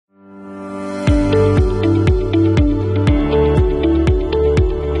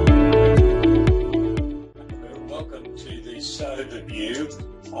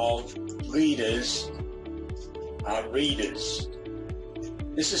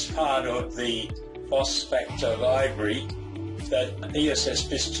This is part of the Boss Factor library that ESS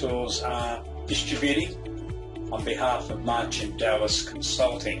BIZTOOLS are distributing on behalf of March and Dallas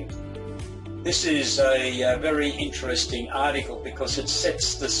Consulting. This is a very interesting article because it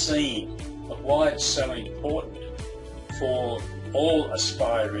sets the scene of why it's so important for all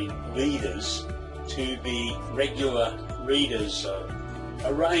aspiring leaders to be regular readers of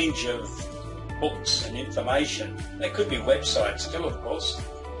a range of books and information. They could be websites too, of course,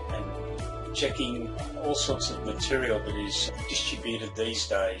 and checking all sorts of material that is distributed these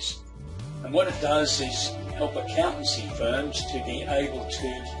days. And what it does is help accountancy firms to be able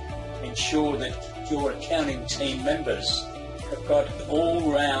to ensure that your accounting team members have got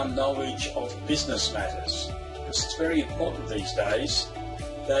all-round knowledge of business matters. Because it's very important these days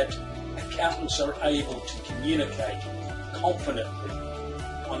that accountants are able to communicate confidently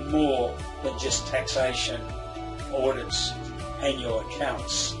on more than just taxation, audits, annual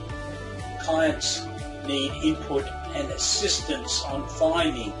accounts. Clients need input and assistance on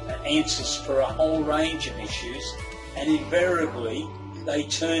finding answers for a whole range of issues, and invariably they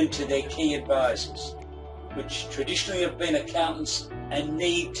turn to their key advisors, which traditionally have been accountants and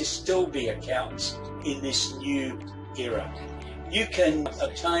need to still be accountants in this new era. You can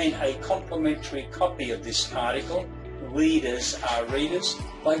obtain a complimentary copy of this article, Leaders Are Readers,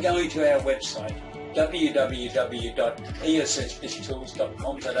 by going to our website,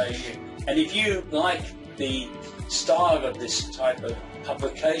 www.essbiztools.com.au. And if you like the style of this type of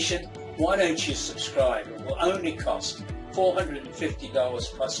publication, why don't you subscribe? It will only cost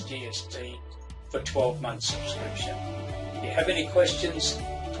 $450 plus GST for 12-month subscription. If you have any questions,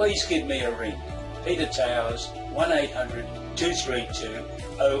 please give me a ring. Peter Towers,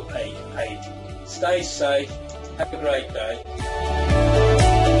 1-800-232-088. Stay safe. Have a great day.